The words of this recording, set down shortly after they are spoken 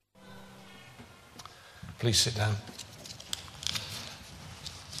Please sit down.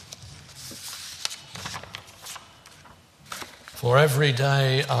 For every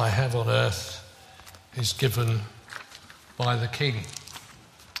day I have on earth is given by the King.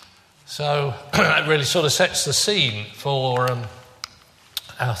 So it really sort of sets the scene for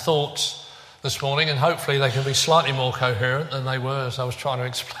our thoughts this morning, and hopefully they can be slightly more coherent than they were as I was trying to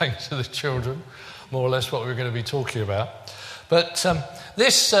explain to the children more or less what we were going to be talking about. But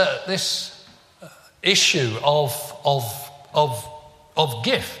this issue of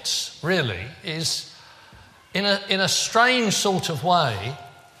gifts really is, in a strange sort of way,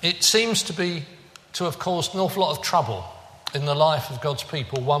 it seems to have caused an awful lot of trouble in the life of God's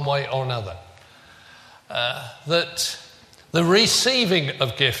people, one way or another. That the receiving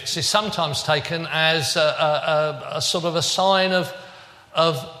of gifts is sometimes taken as a sort of a sign of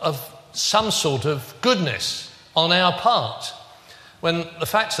some sort of goodness on our part, when the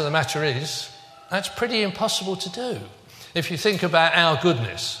fact of the matter is that's pretty impossible to do. If you think about our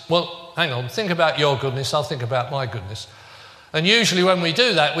goodness, well, hang on, think about your goodness, I'll think about my goodness. And usually when we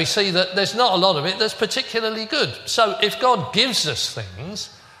do that, we see that there's not a lot of it that's particularly good. So if God gives us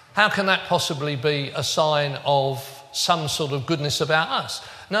things, how can that possibly be a sign of some sort of goodness about us?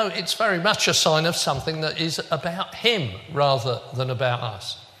 No, it's very much a sign of something that is about Him rather than about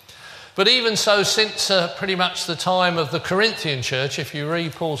us. But even so, since pretty much the time of the Corinthian church, if you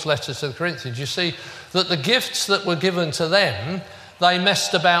read Paul's letter to the Corinthians, you see that the gifts that were given to them, they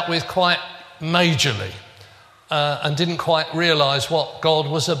messed about with quite majorly and didn't quite realise what God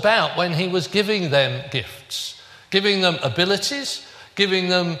was about when He was giving them gifts, giving them abilities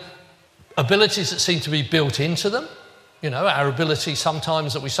that seem to be built into them. You know, our ability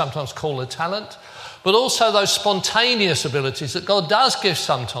that we sometimes call a talent, but also those spontaneous abilities that God does give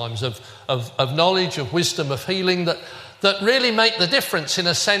sometimes of knowledge, of wisdom, of healing that really make the difference in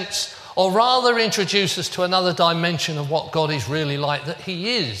a sense, or rather introduce us to another dimension of what God is really like, that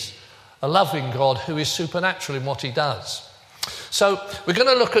He is a loving God who is supernatural in what He does. So we're going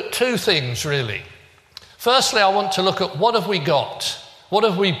to look at two things really. Firstly, I want to look at what have we got? What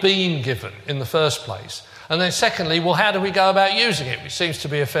have we been given in the first place? And then secondly, well, how do we go about using it? Which seems to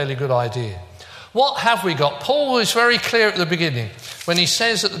be a fairly good idea. What have we got? Paul is very clear at the beginning when he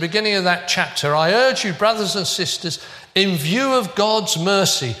says at the beginning of that chapter, I urge you, brothers and sisters, in view of God's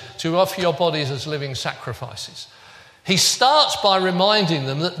mercy, to offer your bodies as living sacrifices. He starts by reminding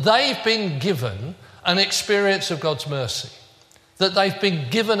them that they've been given an experience of God's mercy, that they've been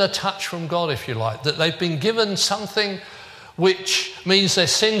given a touch from God, if you like, that they've been given something which means their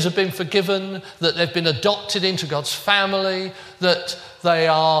sins have been forgiven, that they've been adopted into God's family, that they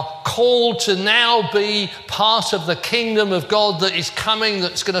are called to now be part of the kingdom of God that is coming,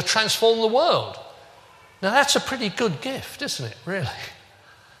 that's going to transform the world. Now that's a pretty good gift, isn't it, really?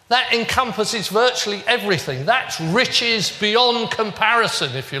 That encompasses virtually everything. That's riches beyond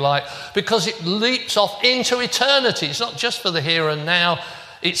comparison, if you like, because it leaps off into eternity. It's not just for the here and now.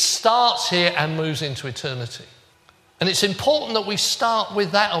 It starts here and moves into eternity. And it's important that we start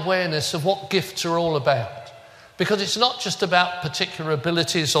with that awareness of what gifts are all about, because it's not just about particular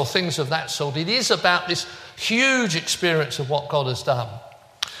abilities or things of that sort. It is about this huge experience of what God has done.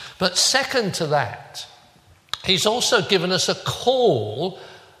 But second to that, He's also given us a call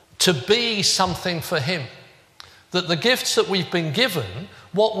to be something for Him. That the gifts that we've been given,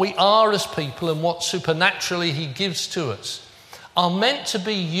 what we are as people and what supernaturally He gives to us, are meant to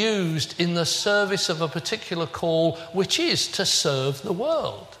be used in the service of a particular call, which is to serve the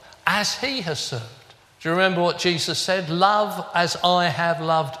world as He has served. Do you remember what Jesus said? Love as I have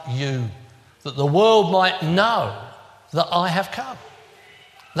loved you, that the world might know that I have come.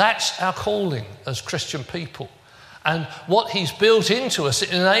 That's our calling as Christian people. And what He's built into us,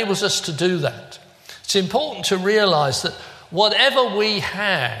 it enables us to do that. It's important to realise that whatever we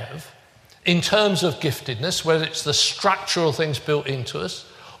have in terms of giftedness, whether it's the structural things built into us,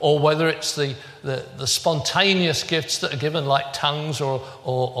 or whether it's the spontaneous gifts that are given like tongues or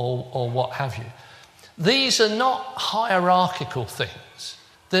what have you, these are not hierarchical things.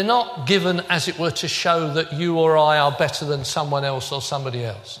 They're not given, as it were, to show that you or I are better than someone else or somebody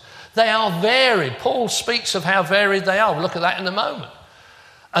else. They are varied. Paul speaks of how varied they are. We'll look at that in a moment.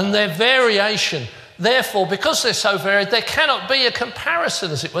 And their variation, therefore, because they're so varied, there cannot be a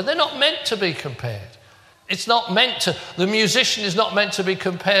comparison, as it were. They're not meant to be compared. The musician is not meant to be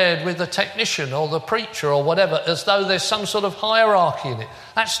compared with the technician or the preacher or whatever, as though there's some sort of hierarchy in it.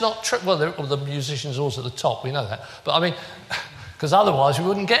 That's not true. Well, the musician's always at the top, we know that. But I mean, because otherwise we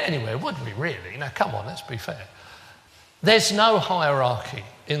wouldn't get anywhere, would we, really? Now, come on, let's be fair. There's no hierarchy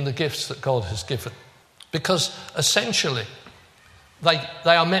in the gifts that God has given, because essentially They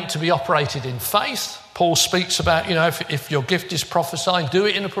are meant to be operated in faith. Paul speaks about, if your gift is prophesying, do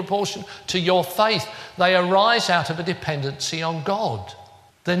it in a proportion to your faith. They arise out of a dependency on God.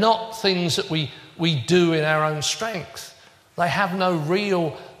 They're not things that we do in our own strength. They have no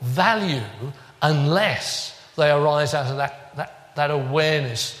real value unless they arise out of that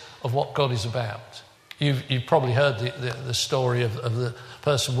awareness of what God is about. You've probably heard the story of the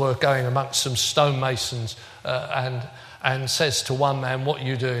person going amongst some stonemasons and says to one man, "What are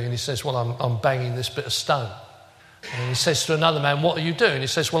you doing?" And he says, "Well, I'm banging this bit of stone." And he says to another man, "What are you doing?" He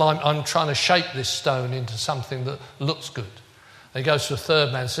says, "Well, I'm trying to shape this stone into something that looks good." And he goes to a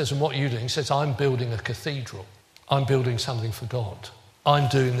third man and says, "And what are you doing?" He says, "I'm building a cathedral. I'm building something for God. I'm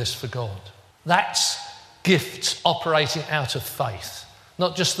doing this for God." That's gifts operating out of faith,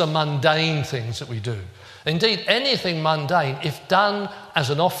 not just the mundane things that we do. Indeed, anything mundane, if done as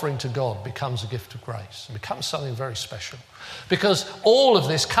an offering to God, becomes a gift of grace. It becomes something very special. Because all of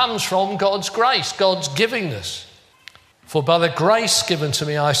this comes from God's grace, God's givingness. "For by the grace given to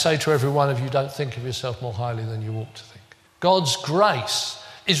me, I say to every one of you, don't think of yourself more highly than you ought to think." God's grace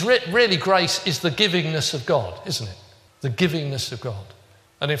is really grace is the givingness of God, isn't it? The givingness of God.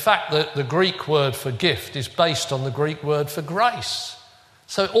 And in fact, the Greek word for gift is based on the Greek word for grace.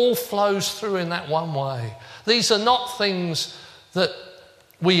 So it all flows through in that one way. These are not things that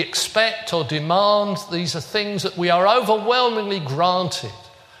we expect or demand. These are things that we are overwhelmingly granted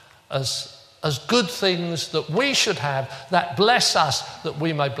as good things that we should have, that bless us, that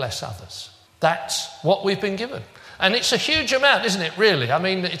we may bless others. That's what we've been given. And it's a huge amount, isn't it, really? I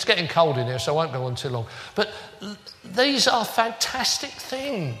mean, it's getting cold in here, so I won't go on too long. But these are fantastic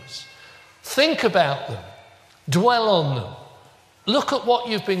things. Think about them. Dwell on them. Look at what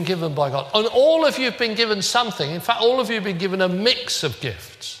you've been given by God. And all of you have been given something. In fact, all of you have been given a mix of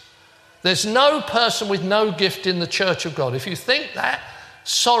gifts. There's no person with no gift in the church of God. If you think that,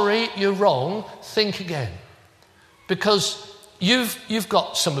 sorry, you're wrong. Think again. Because you've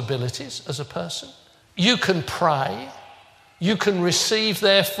got some abilities as a person. You can pray. You can receive,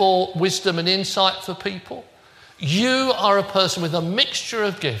 therefore, wisdom and insight for people. You are a person with a mixture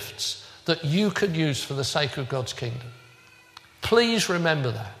of gifts that you can use for the sake of God's kingdom. Please remember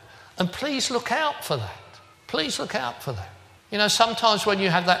that. And please look out for that. Please look out for that. Sometimes when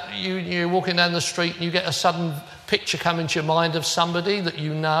you have that, you're walking down the street and you get a sudden picture come into your mind of somebody that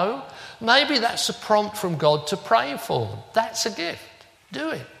you know. Maybe that's a prompt from God to pray for them. That's a gift.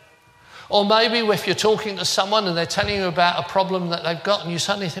 Do it. Or maybe if you're talking to someone and they're telling you about a problem that they've got and you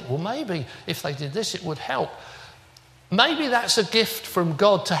suddenly think, well, maybe if they did this, it would help. Maybe that's a gift from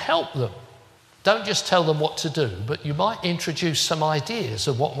God to help them. Don't just tell them what to do, but you might introduce some ideas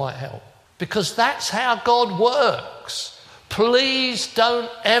of what might help. Because that's how God works. Please don't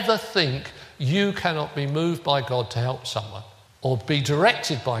ever think you cannot be moved by God to help someone or be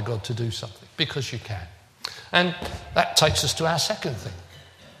directed by God to do something, because you can. And that takes us to our second thing.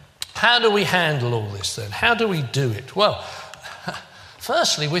 How do we handle all this then? How do we do it? Well,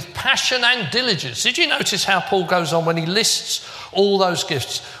 firstly, with passion and diligence. Did you notice how Paul goes on when he lists all those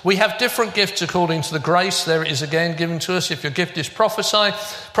gifts? We have different gifts according to the grace. There it is again given to us. If your gift is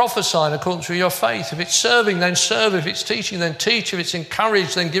prophesying according to your faith. If it's serving, then serve. If it's teaching, then teach. If it's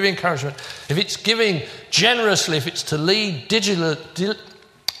encourage, then give encouragement. If it's giving generously, if it's to lead diligently,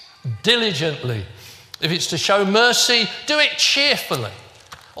 if it's to show mercy, do it cheerfully.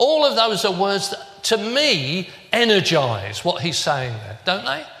 All of those are words that, to me, energise what he's saying there, don't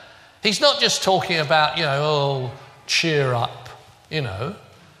they? He's not just talking about, cheer up,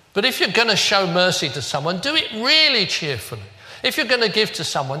 But if you're going to show mercy to someone, do it really cheerfully. If you're going to give to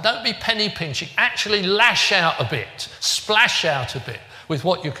someone, don't be penny pinching. Actually lash out a bit, splash out a bit with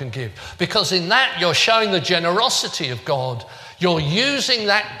what you can give. Because in that, you're showing the generosity of God. You're using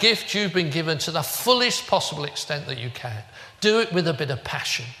that gift you've been given to the fullest possible extent that you can. Do it with a bit of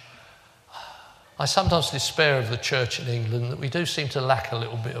passion. I sometimes despair of the church in England that we do seem to lack a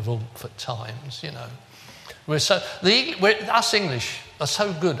little bit of oomph at times, Us English are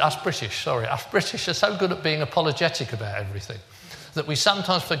so good, us British are so good at being apologetic about everything that we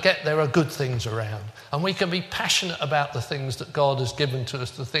sometimes forget there are good things around. And we can be passionate about the things that God has given to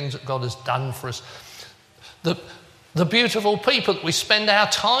us, the things that God has done for us, the beautiful people that we spend our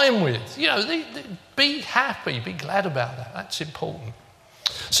time with. Be happy, be glad about that. That's important.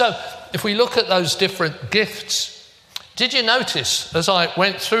 So if we look at those different gifts, did you notice as I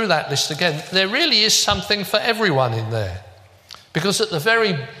went through that list again, there really is something for everyone in there? Because at the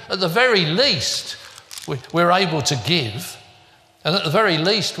very least, we're able to give, and at the very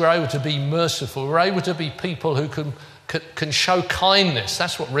least, we're able to be merciful. We're able to be people who can show kindness.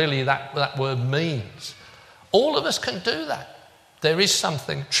 That's what really that word means. All of us can do that. There is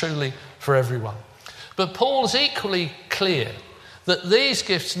something truly for everyone. But Paul's equally clear that these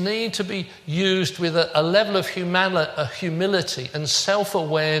gifts need to be used with a level of humility and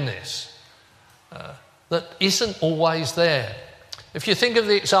self-awareness that isn't always there. If you think of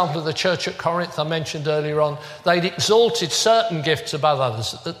the example of the church at Corinth I mentioned earlier on, they'd exalted certain gifts above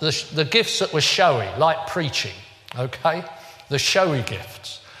others, the gifts that were showy, like preaching, okay? The showy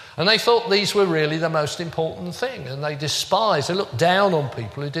gifts. And they thought these were really the most important thing, and they looked down on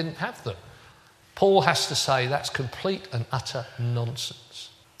people who didn't have them. Paul has to say that's complete and utter nonsense.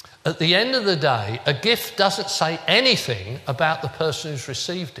 At the end of the day, a gift doesn't say anything about the person who's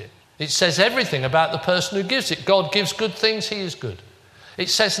received it. It says everything about the person who gives it. God gives good things, he is good. It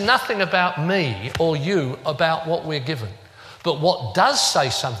says nothing about me or you about what we're given. But what does say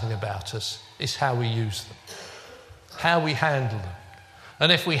something about us is how we use them, how we handle them.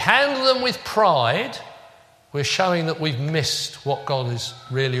 And if we handle them with pride, we're showing that we've missed what God is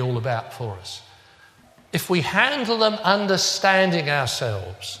really all about for us. If we handle them understanding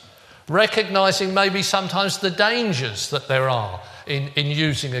ourselves, recognising maybe sometimes the dangers that there are in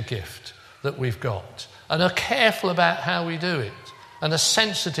using a gift that we've got, and are careful about how we do it, and are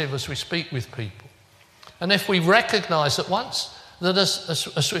sensitive as we speak with people. And if we recognise that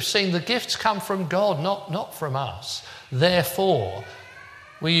as we've seen, the gifts come from God, not from us, therefore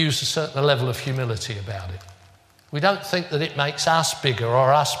we use a certain level of humility about it. We don't think that it makes us bigger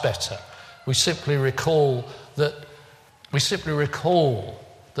or us better. We simply recall that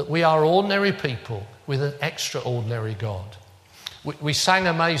we are ordinary people with an extraordinary God. We sang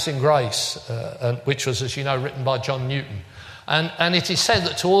Amazing Grace, which was, as you know, written by John Newton. And it is said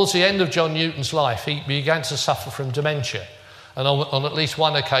that towards the end of John Newton's life, he began to suffer from dementia. And on at least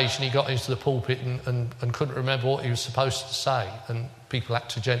one occasion, he got into the pulpit and couldn't remember what he was supposed to say. And people had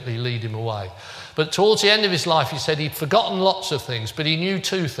to gently lead him away. But towards the end of his life, he said he'd forgotten lots of things, but he knew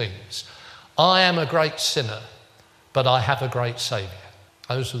two things. I am a great sinner, but I have a great Saviour.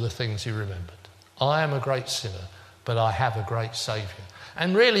 Those were the things he remembered. I am a great sinner, but I have a great Saviour.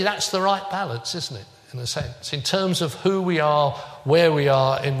 And really that's the right balance, isn't it, in a sense, in terms of who we are, where we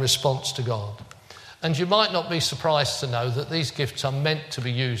are in response to God. And you might not be surprised to know that these gifts are meant to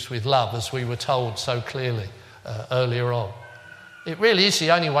be used with love, as we were told so clearly earlier on. It really is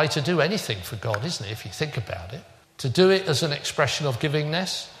the only way to do anything for God, isn't it, if you think about it? To do it as an expression of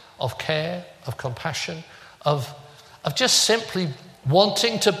givingness, of care, of compassion, of just simply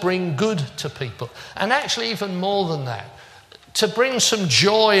wanting to bring good to people. And actually even more than that, to bring some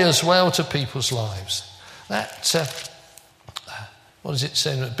joy as well to people's lives. What does it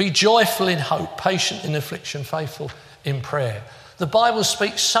say? Be joyful in hope, patient in affliction, faithful in prayer. The Bible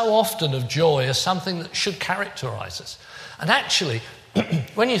speaks so often of joy as something that should characterise us. And actually,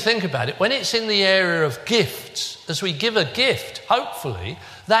 when you think about it, when it's in the area of gifts, as we give a gift, hopefully,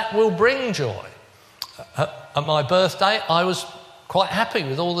 that will bring joy. At my birthday, I was quite happy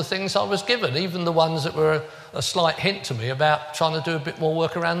with all the things I was given, even the ones that were a slight hint to me about trying to do a bit more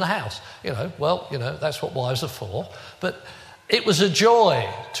work around the house. That's what wives are for. But it was a joy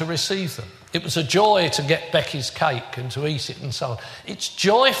to receive them. It was a joy to get Becky's cake and to eat it and so on. It's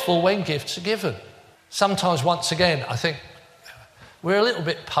joyful when gifts are given. Sometimes, once again, I think we're a little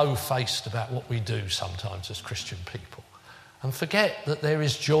bit po-faced about what we do sometimes as Christian people and forget that there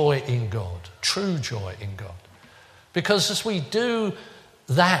is joy in God, true joy in God. Because as we do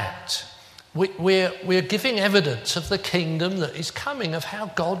that, we're giving evidence of the kingdom that is coming, of how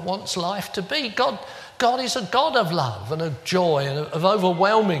God wants life to be. God is a God of love and of joy and of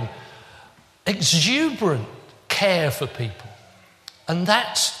overwhelming, exuberant care for people. And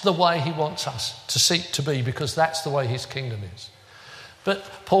that's the way he wants us to seek to be, because that's the way his kingdom is. But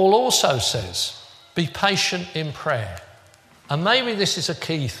Paul also says, be patient in prayer. And maybe this is a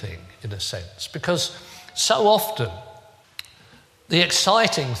key thing in a sense, because so often the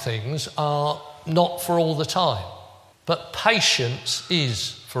exciting things are not for all the time, but patience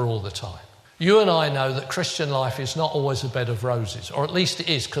is for all the time. You and I know that Christian life is not always a bed of roses, or at least it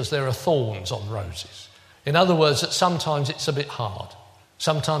is, because there are thorns on roses. In other words, that sometimes it's a bit hard.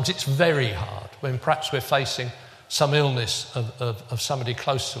 Sometimes it's very hard when perhaps we're facing some illness of somebody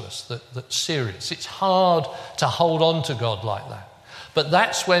close to us that's serious. It's hard to hold on to God like that. But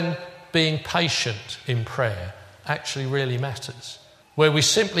that's when being patient in prayer actually really matters, where we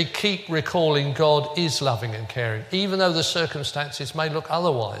simply keep recalling God is loving and caring, even though the circumstances may look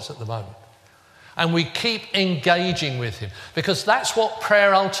otherwise at the moment. And we keep engaging with him, because that's what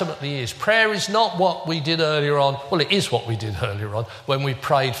prayer ultimately is. Prayer is not what we did earlier on. Well, it is what we did earlier on when we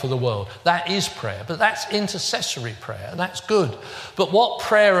prayed for the world. That is prayer, but that's intercessory prayer, and that's good. But what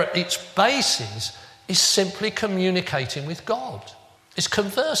prayer at its basis is simply communicating with God. It's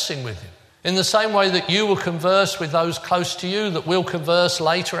conversing with him. In the same way that you will converse with those close to you, that we'll converse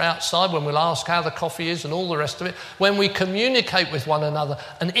later outside when we'll ask how the coffee is and all the rest of it, when we communicate with one another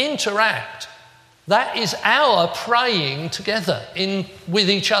and interact, that is our praying together with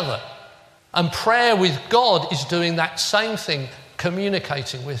each other. And prayer with God is doing that same thing,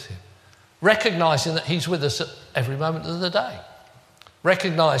 communicating with him, recognising that he's with us at every moment of the day.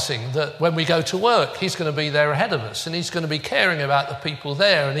 Recognising that when we go to work, he's going to be there ahead of us and he's going to be caring about the people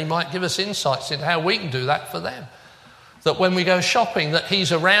there, and he might give us insights into how we can do that for them. That when we go shopping, that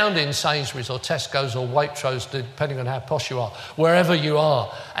he's around in Sainsbury's or Tesco's or Waitrose, depending on how posh you are, wherever you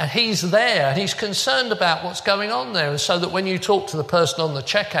are, and he's there and he's concerned about what's going on there. And so that when you talk to the person on the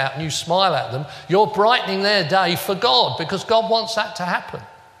checkout and you smile at them, you're brightening their day for God, because God wants that to happen.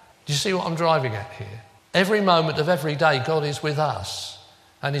 Do you see what I'm driving at here? Every moment of every day, God is with us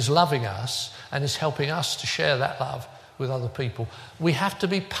and is loving us and is helping us to share that love with other people. We have to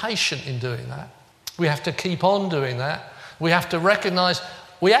be patient in doing that. We have to keep on doing that. We have to recognise,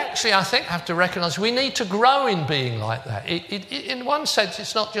 I think have to recognise we need to grow in being like that. In one sense,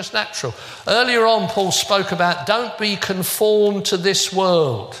 it's not just natural. Earlier on, Paul spoke about don't be conformed to this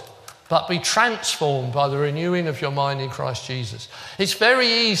world, but be transformed by the renewing of your mind in Christ Jesus. It's very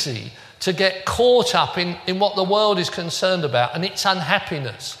easy to get caught up in what the world is concerned about, and its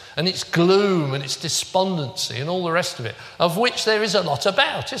unhappiness and its gloom and its despondency and all the rest of it, of which there is a lot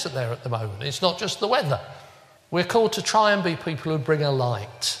about, isn't there, at the moment? It's not just the weather. We're called to try and be people who bring a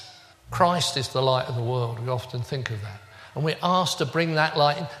light. Christ is the light of the world. We often think of that. And we're asked to bring that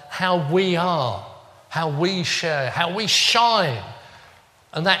light in how we are, how we share, how we shine.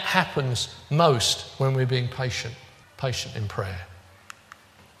 And that happens most when we're being patient in prayer.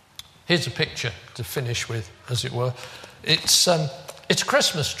 Here's a picture to finish with, as it were. It's a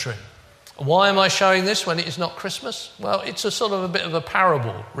Christmas tree. Why am I showing this when it is not Christmas? Well, it's a sort of a bit of a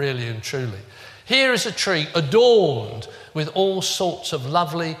parable, really and truly. Here is a tree adorned with all sorts of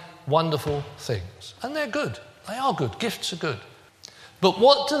lovely, wonderful things. And they're good. They are good. Gifts are good. But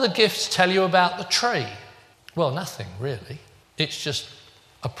what do the gifts tell you about the tree? Well, nothing, really. It's just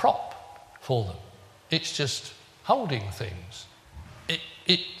a prop for them. It's just holding things.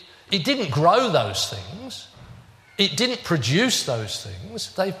 It didn't grow those things. It didn't produce those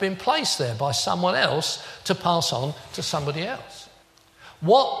things. They've been placed there by someone else to pass on to somebody else.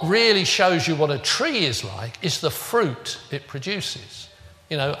 What really shows you what a tree is like is the fruit it produces.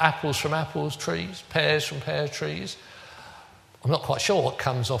 You know, apples from apple trees, pears from pear trees. I'm not quite sure what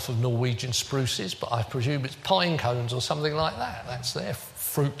comes off of Norwegian spruces, but I presume it's pine cones or something like that. That's their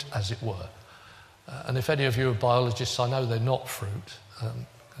fruit, as it were. And if any of you are biologists, I know they're not fruit.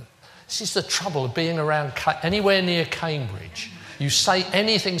 This is the trouble of being around anywhere near Cambridge. You say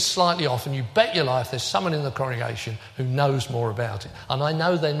anything slightly off and you bet your life there's someone in the congregation who knows more about it. And I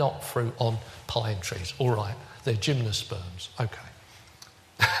know they're not fruit on pine trees. All right, they're gymnosperms. Okay.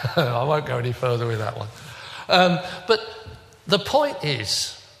 I won't go any further with that one. But the point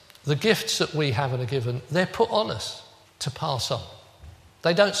is, the gifts that we have and are given, they're put on us to pass on.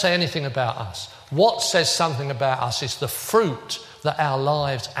 They don't say anything about us. What says something about us is the fruit that our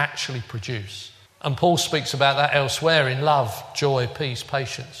lives actually produce. And Paul speaks about that elsewhere in love, joy, peace,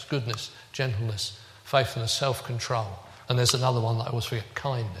 patience, goodness, gentleness, faithfulness, self-control. And there's another one that I always forget,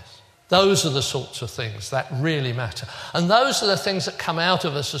 kindness. Those are the sorts of things that really matter. And those are the things that come out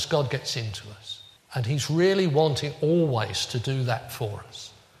of us as God gets into us. And he's really wanting always to do that for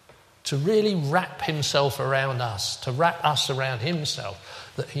us. To really wrap himself around us, to wrap us around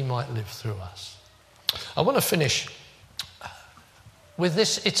himself, that he might live through us. I want to finish with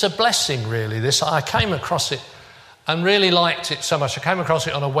this. It's a blessing, really. This, I came across it and really liked it so much. I came across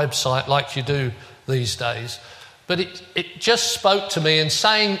it on a website like you do these days. But it just spoke to me and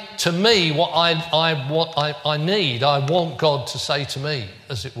saying to me what I need, I want God to say to me,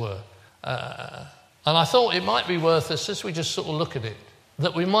 as it were. And I thought it might be worth us, as we just sort of look at it,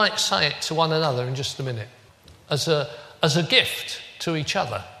 that we might say it to one another in just a minute, as a gift to each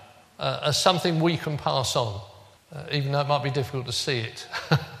other, as something we can pass on, even though it might be difficult to see it.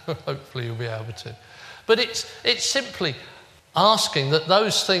 Hopefully you'll be able to. But it's simply asking that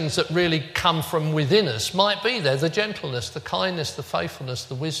those things that really come from within us might be there, the gentleness, the kindness, the faithfulness,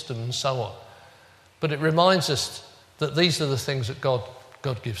 the wisdom, and so on. But it reminds us that these are the things that God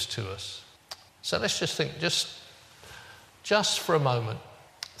gives to us. So let's just think, just for a moment,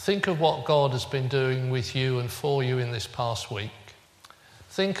 think of what God has been doing with you and for you in this past week.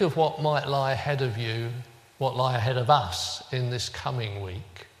 Think of what might lie ahead of you, what lie ahead of us in this coming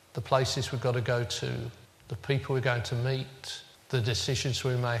week. The places we've got to go to, the people we're going to meet, the decisions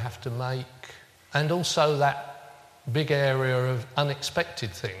we may have to make, And also that big area of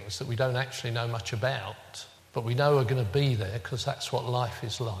unexpected things that we don't actually know much about, but we know are going to be there because that's what life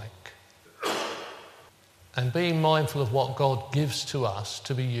is like. And being mindful of what God gives to us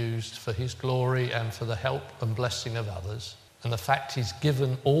to be used for his glory and for the help and blessing of others, and the fact he's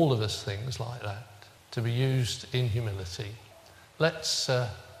given all of us things like that to be used in humility. Let's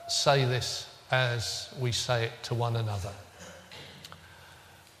say this as we say it to one another.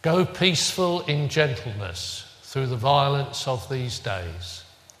 Go peaceful in gentleness through the violence of these days.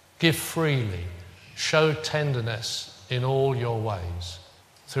 Give freely, show tenderness in all your ways.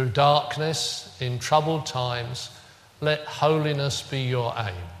 Through darkness, in troubled times, let holiness be your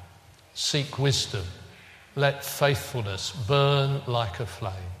aim. Seek wisdom, let faithfulness burn like a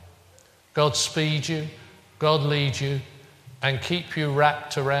flame. God speed you, God lead you, and keep you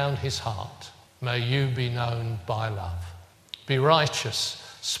wrapped around his heart. May you be known by love. Be righteous,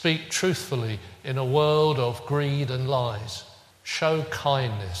 speak truthfully in a world of greed and lies. Show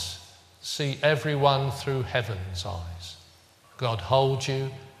kindness, see everyone through heaven's eyes. God hold you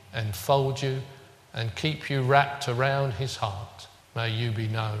and fold you and keep you wrapped around his heart. May you be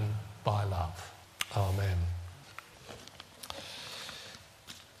known by love. Amen.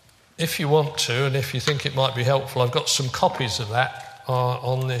 If you want to, and if you think it might be helpful, I've got some copies of that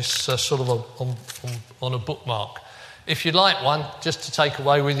on this sort of on a bookmark. If you'd like one, just to take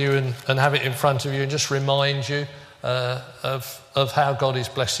away with you and have it in front of you and just remind you of how God is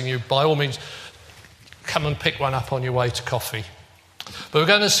blessing you, by all means, come and pick one up on your way to coffee. But we're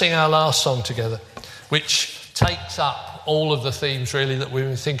going to sing our last song together, which takes up all of the themes really that we've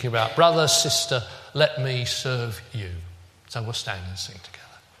been thinking about. Brother, sister, let me serve you. So we'll stand and sing together.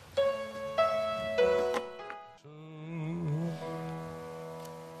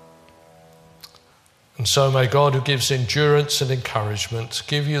 And so may God, who gives endurance and encouragement,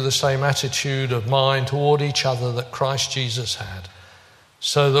 give you the same attitude of mind toward each other that Christ Jesus had,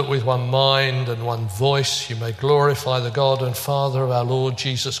 so that with one mind and one voice you may glorify the God and Father of our Lord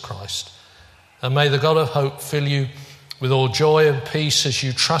Jesus Christ. And may the God of hope fill you with all joy and peace as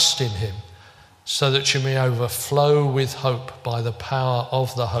you trust in him, so that you may overflow with hope by the power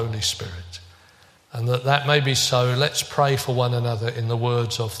of the Holy Spirit. And that may be so, let's pray for one another in the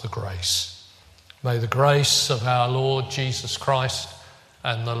words of the grace. May the grace of our Lord Jesus Christ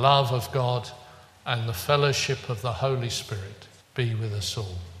and the love of God and the fellowship of the Holy Spirit be with us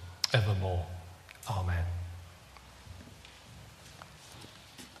all evermore. Amen.